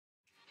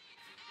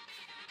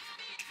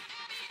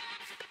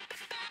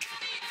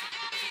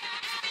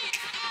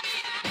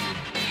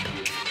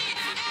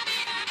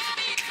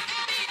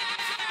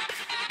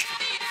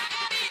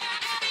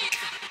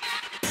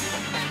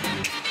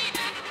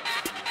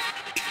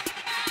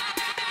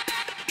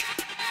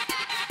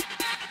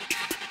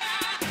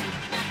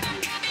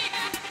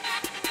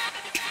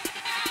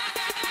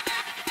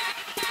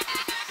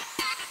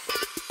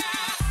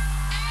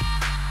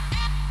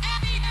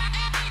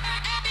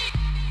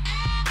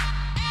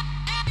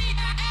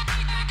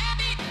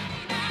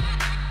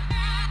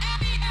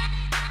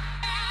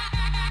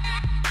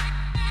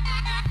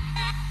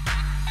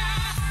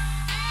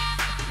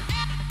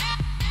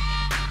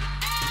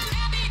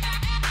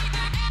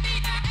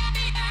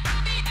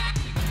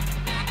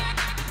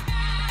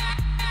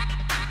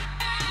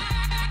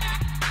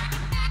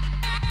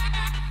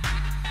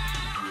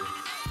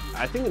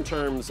I think in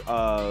terms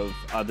of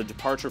the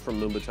departure from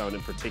Moombahton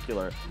in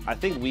particular, I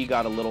think we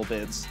got a little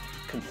bit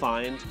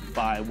confined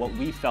by what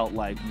we felt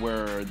like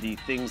were the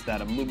things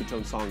that a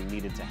Moombahton song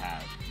needed to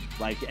have.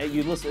 Like,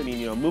 you listen, I mean,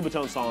 you know,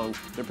 Moombahton songs,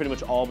 they're pretty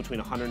much all between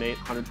 108,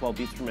 112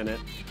 beats per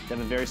minute. They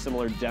have a very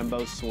similar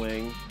dembo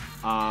swing,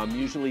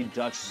 usually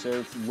Dutch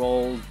surf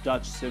rolls,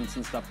 Dutch synths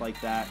and stuff like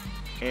that.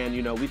 And,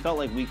 you know, we felt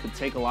like we could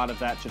take a lot of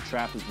that to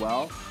trap as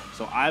well.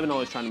 So I've been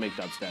always trying to make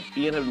dubstep.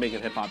 Ian had been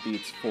making hip-hop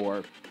beats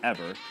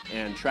forever,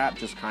 and trap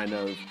just kind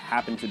of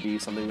happened to be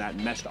something that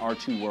meshed our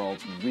two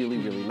worlds really,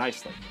 really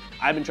nicely.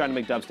 I've been trying to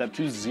make dubstep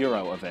to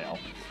zero avail.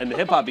 And the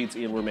hip-hop beats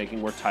Ian were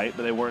making were tight,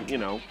 but they weren't, you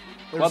know,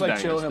 club like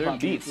bangers. They're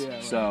beats. beats. Yeah,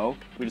 right. So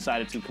we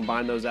decided to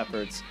combine those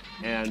efforts,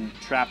 and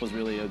trap was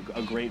really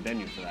a great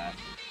venue for that.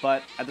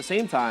 But at the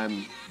same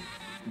time,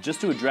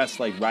 just to address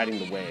like riding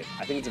the wave,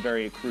 I think it's a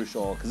very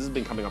crucial, because this has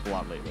been coming up a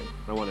lot lately,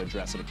 and I want to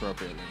address it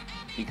appropriately,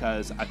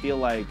 because I feel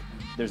like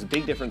there's a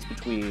big difference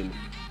between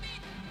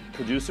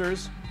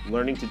producers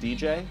learning to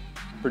DJ,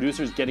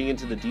 producers getting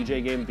into the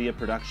DJ game via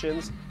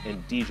productions,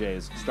 and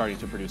DJs starting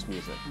to produce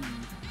music.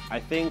 I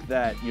think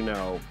that, you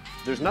know,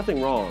 there's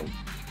nothing wrong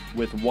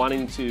with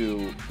wanting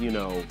to, you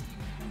know,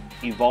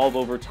 evolve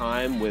over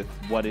time with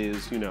what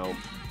is, you know,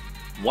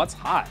 what's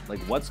hot, like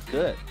what's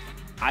good.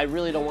 I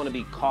really don't want to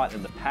be caught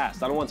in the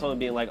past. I don't want someone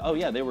being like, oh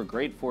yeah, they were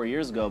great 4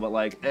 years ago, but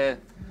like, I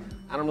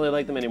don't really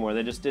like them anymore.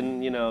 They just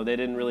didn't, you know, they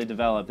didn't really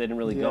develop. They didn't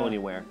really go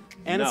anywhere.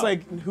 And it's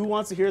like, who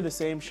wants to hear the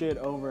same shit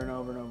over and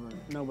over and over?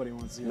 Nobody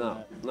wants to hear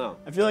that. No.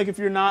 I feel like if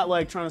you're not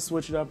like trying to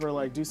switch it up or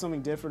like do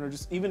something different or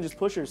just even just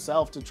push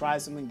yourself to try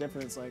something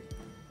different, it's like,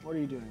 what are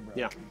you doing, bro?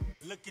 Yeah.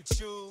 Look at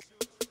you,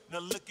 now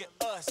look at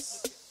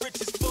us.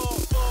 Rich is full.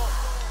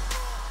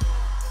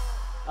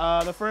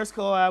 The first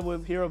collab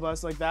with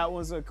heRobust, like that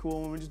was a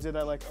cool one. We just did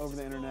that like over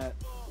the internet.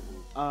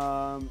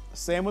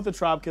 Same with the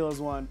Trop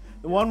Killers one.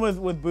 The one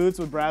with Boots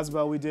with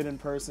Brasbell we did in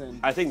person.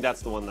 I think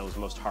that's the one that was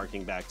most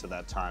harking back to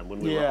that time when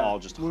we were Yeah, all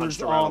just we were hunched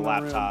just all around a in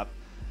the laptop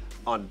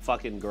on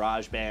fucking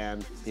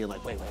GarageBand, being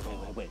like, wait,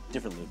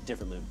 different loop,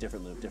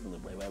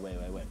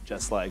 wait.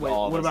 Just like Wait,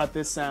 all of what us. about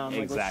this sound?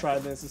 Like, let's try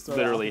this. Let's throw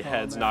the Literally alcohol in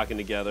heads there. knocking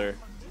together,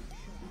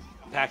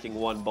 packing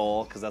one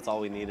bowl, because that's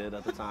all we needed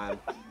at the time.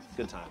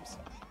 Good times.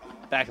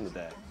 Back in the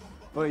day.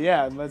 But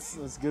yeah,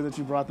 that's good that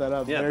you brought that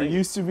up. Yeah, there thank you.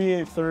 used to be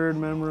a third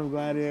member of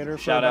gLAdiator.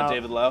 Shout out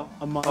David Lowe.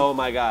 a month. Oh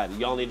my God,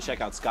 y'all need to check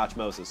out Scotch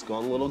Moses. Go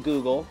on a little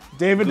Google.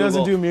 David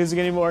doesn't Google do music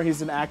anymore.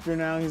 He's an actor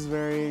now. He's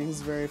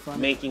very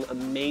funny. making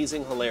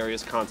amazing,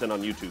 hilarious content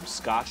on YouTube.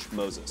 Scotch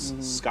Moses.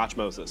 Scotch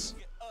Moses.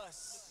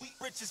 Us, we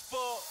rich is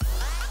full.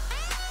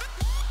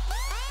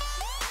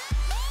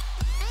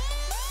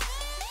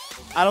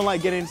 I don't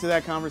like getting into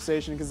that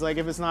conversation because like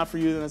if it's not for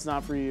you, then it's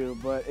not for you.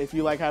 But if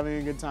you like having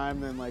a good time,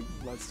 then like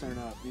let's turn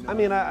up. You know I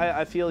mean,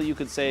 I feel you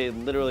could say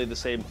literally the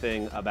same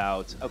thing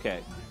about,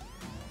 okay,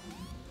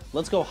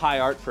 let's go high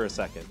art for a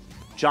second.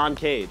 John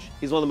Cage,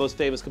 he's one of the most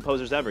famous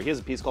composers ever. He has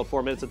a piece called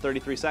 4 minutes and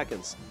 33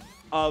 seconds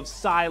of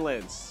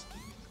silence.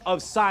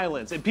 Of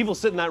silence. And people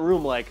sit in that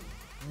room like,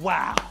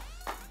 wow,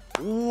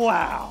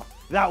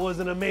 that was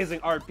an amazing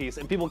art piece.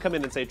 And people come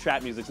in and say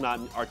trap music's not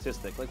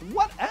artistic. Like,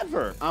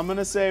 whatever. I'm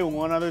gonna say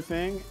one other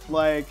thing.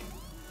 Like,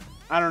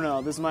 I don't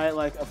know, this might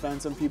like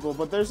offend some people,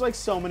 but there's like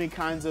so many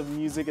kinds of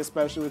music,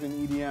 especially within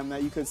EDM,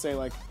 that you could say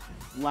like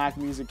lack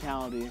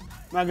musicality.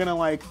 I'm not gonna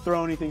like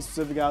throw anything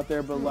specific out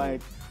there, but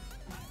like,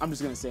 I'm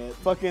just gonna say it.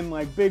 Fucking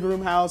like Big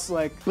Room House,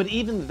 like. But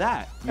even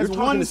that, you're That's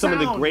talking one to some of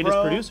the sound, greatest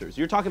bro. producers.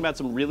 You're talking about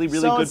some really,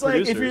 really So good it's like,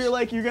 producers. if you're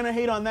like, you're gonna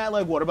hate on that,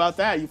 like, what about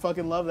that? You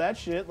fucking love that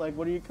shit. Like,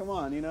 what do you, come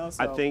on, you know?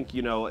 So, I think,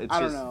 you know, it's I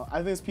just... don't know. I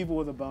think it's people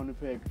with a bone to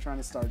pick trying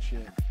to start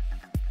shit.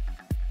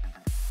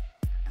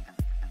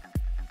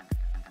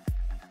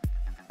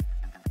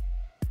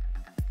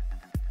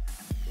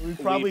 We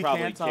probably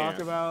can't talk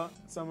about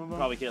some of them.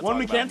 Probably can't One talk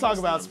we about can talk most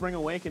of about, them. Spring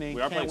Awakening.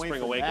 We are Can't playing wait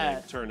Spring for Awakening.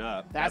 that. Turn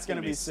up. That's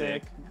gonna be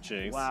sick.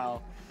 Jinx.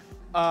 Wow.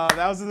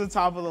 That was at the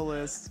top of the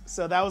list.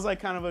 So that was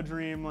like kind of a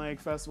dream like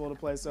festival to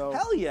play. So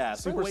Hell yeah.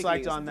 Spring super Awakening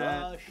psyched is on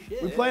that. the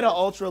shit. We played an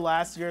Ultra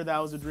last year. That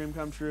was a dream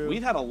come true.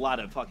 We've had a lot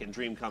of fucking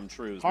dream come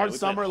trues. Hard man. We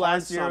Summer played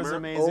last Hard year was Summer.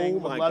 amazing. Oh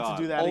Would my love to God.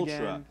 do that Ultra.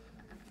 again.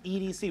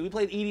 EDC. We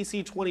played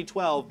EDC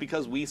 2012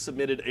 because we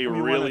submitted a We won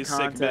a really sick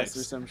contest mix.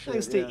 or some shit,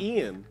 Thanks to yeah.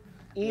 Ian.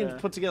 Ian Yeah.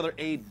 put together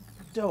a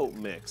dope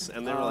mix,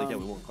 and they were like, "Yeah,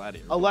 we want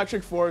gLAdiator."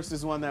 Electric Forest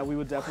is one that we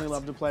would definitely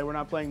love to play. We're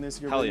not playing this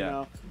year, Hell but yeah. you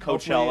know,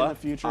 hopefully Coachella, in the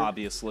future.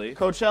 obviously.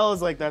 Coachella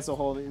is like, that's a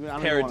whole, I don't even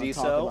want to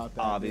Paradiso, talk about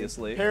that.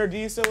 obviously. Dude.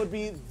 Paradiso would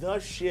be the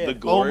shit. The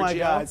Gorge, oh my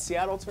yeah. God,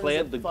 Seattle turns Play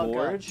at the the fuck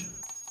Gorge. up.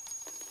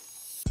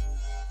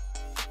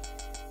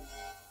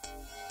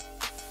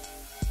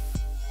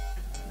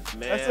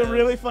 Man. That's a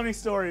really funny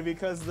story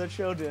because the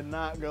show did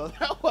not go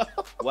that well.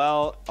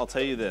 Well, I'll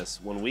tell you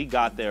this. When we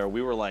got there,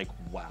 we were like,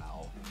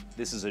 wow,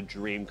 this is a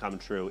dream come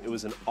true. It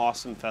was an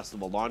awesome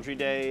festival. Laundry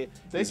Day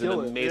is an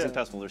killed it, amazing yeah.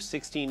 festival. They're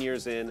 16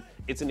 years in.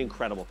 It's an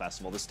incredible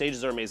festival. The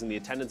stages are amazing. The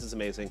attendance is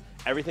amazing.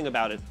 Everything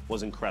about it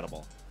was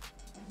incredible.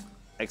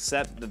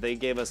 Except that they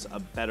gave us a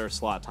better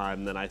slot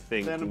time than I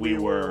think Than we we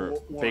were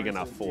were big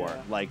enough warranted,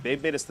 for. yeah. Like, they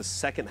made us the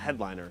second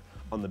headliner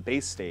on the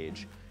base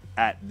stage,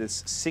 at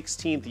this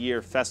 16th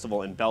year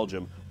festival in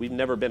Belgium. We've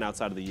never been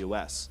outside of the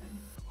U.S.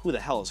 Who the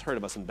hell has heard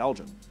of us in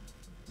Belgium?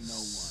 No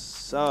one.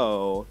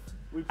 So,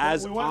 We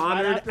as went right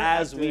honored after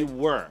as we Epic.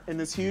 were, In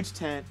this huge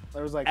tent,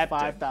 there was like Epic.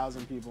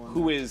 5,000 people in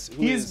Who there. is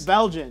He's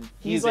Belgian.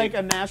 He's a- like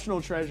a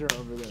national treasure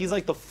over there. he's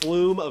like the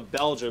Flume of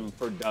Belgium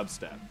for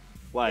dubstep.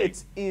 Like,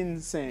 it's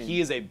insane.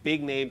 he is a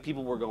big name.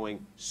 People were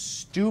going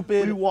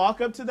stupid. We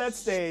walk up to that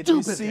stage,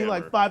 we Stupid see hammer.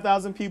 like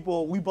 5,000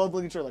 people. We both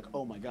look at each other like,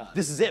 oh my god.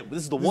 This is it.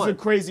 This is the This one. is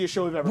the craziest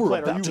show we've ever We're played.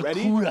 Are about you to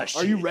ready? crush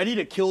Are you it. ready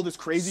to kill this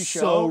crazy show?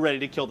 So ready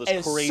to kill this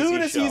As crazy show.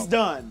 soon as he's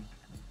done,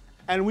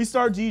 and we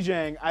start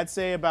DJing, I'd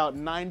say about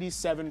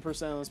 97% of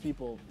those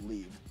people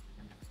leave.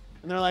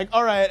 And they're like,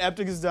 all right,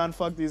 Epic is done.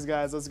 Fuck these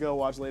guys. Let's go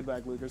watch Laid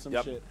Back Luke or some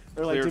Yep. shit.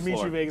 Or like Cleared Dimitri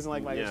floor. Vegas and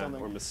like Mike or Yeah,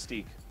 something. or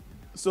Mystique.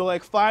 So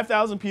like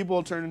 5,000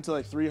 people turned into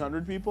like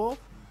 300 people.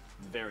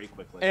 Very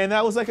quickly. And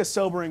that was like a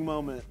sobering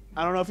moment.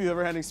 I don't know if you've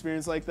ever had an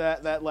experience like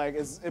that. That like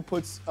it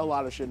puts a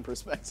lot of shit in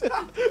perspective.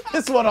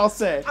 That's what I'll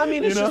say. I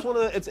mean, it's you know? just one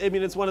of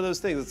the, it's one of those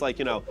things. It's like,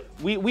 you know,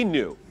 we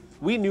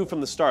knew from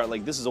the start,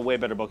 like, this is a way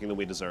better booking than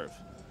we deserve.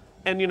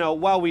 And, you know,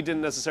 while we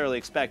didn't necessarily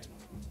expect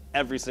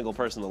every single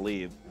person to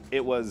leave,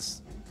 it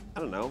was, I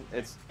don't know,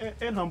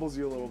 It humbles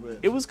you a little bit.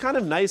 it was kind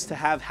of nice to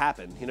have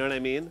happen. You know what I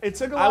mean? It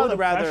took a I lot would of the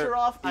rather, pressure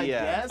off, I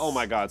yeah. guess. Oh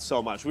my God,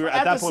 so much. We were At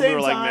at that the point. We same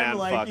were like, time, man,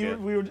 like, fuck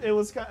it. we were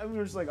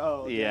just like,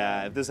 oh. Yeah,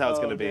 damn. if this is how it's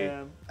Oh, gonna be.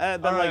 damn.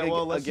 Then, All right, like,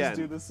 well, let's again, just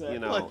do this set. you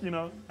know, Like, you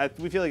know.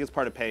 we feel like it's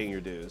part of paying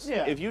your dues.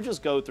 Yeah. If you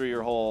just go through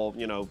your whole,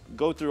 you know,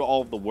 go through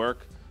all of the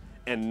work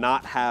and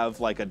not have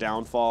like a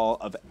downfall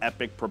of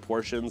epic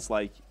proportions,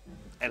 like,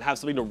 and have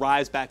something to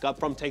rise back up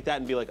from, take that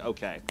and be like,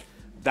 okay,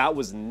 that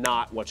was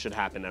not what should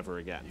happen ever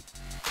again.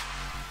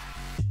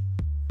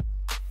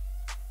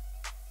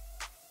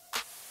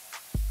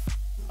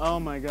 Oh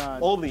my God.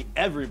 Only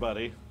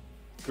everybody.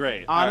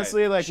 Great.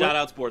 Honestly, All right. like, shout what-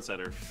 out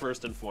Sportscenter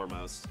first and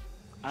foremost.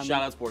 I'm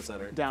Shout out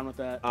Sportscenter. down with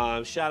that.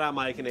 Shout out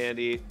Mike and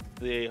Andy,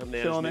 the Killing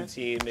management it.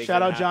 team. making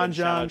Shout it out John happen.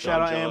 Jung,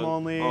 shout out Am Jung.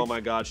 Only. Oh my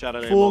God, shout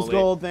out Am Fool's Only.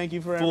 Gold, thank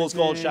you for Fool's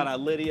Gold, everything. shout out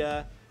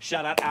Lydia.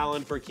 Shout out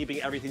Alan for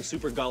keeping everything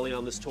super gully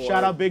on this tour.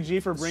 Shout out Big G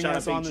for bringing Shout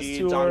us out on Big this G,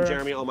 tour. Don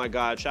Jeremy, oh my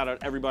God. Shout out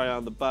everybody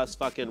on the bus,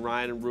 fucking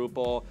Ryan and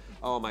Rupel.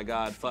 Oh my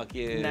God,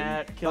 fucking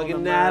Nat, killing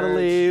fucking the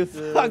Natalie, merch,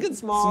 dude. fucking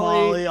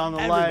Smalley. On the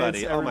everybody.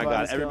 lights. Oh my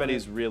God, everybody's killing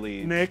everybody's it.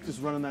 really. Nick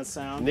just running that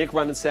sound. Nick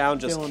running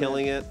sound, just Killing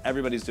killing it.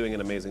 Everybody's doing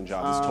an amazing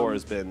job. This tour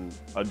has been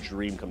a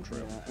dream come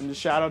true. Yeah, and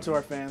just shout out to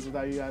our fans.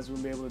 Without you guys, we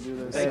wouldn't be able to do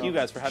this. Thank So, you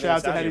guys for having shout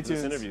us out out to here for this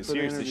HeadyTunes interview. for the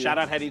Seriously, interview. shout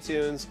out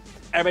HeadyTunes.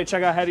 Everybody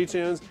check out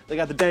HeadyTunes. They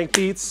got the dank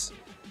beats.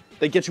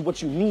 They get you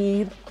what you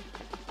need.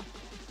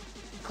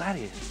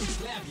 gLAdiator.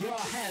 Clap your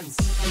hands.